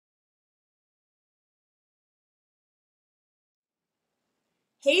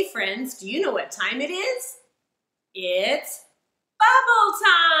Hey friends, do you know what time it is? It's bubble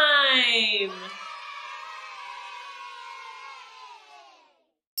time!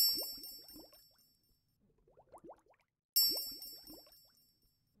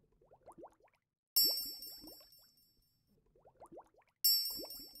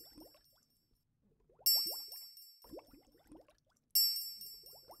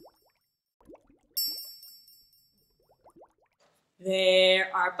 There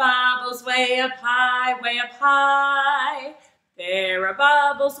are bubbles way up high, way up high. There are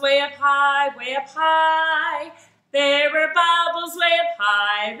bubbles way up high, way up high. There are bubbles way up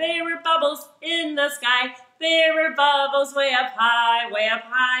high. There are bubbles in the sky. There are bubbles way up high, way up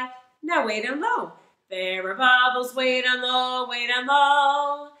high. Now way down low. There are bubbles way down low, way down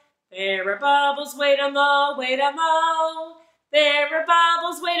low. There are bubbles way down low, way down low. There are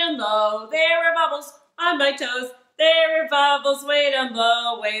bubbles way down low. There are bubbles on my toes. There are bubbles way down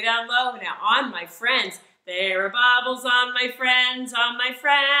low, way down low. Now on my friends. There are bubbles on my friends, on my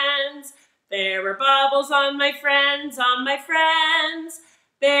friends. There are bubbles on my friends, on my friends.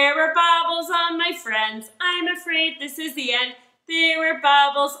 There are bubbles on my friends. I'm afraid this is the end. There are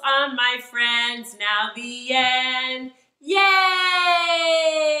bubbles on my friends. Now the end.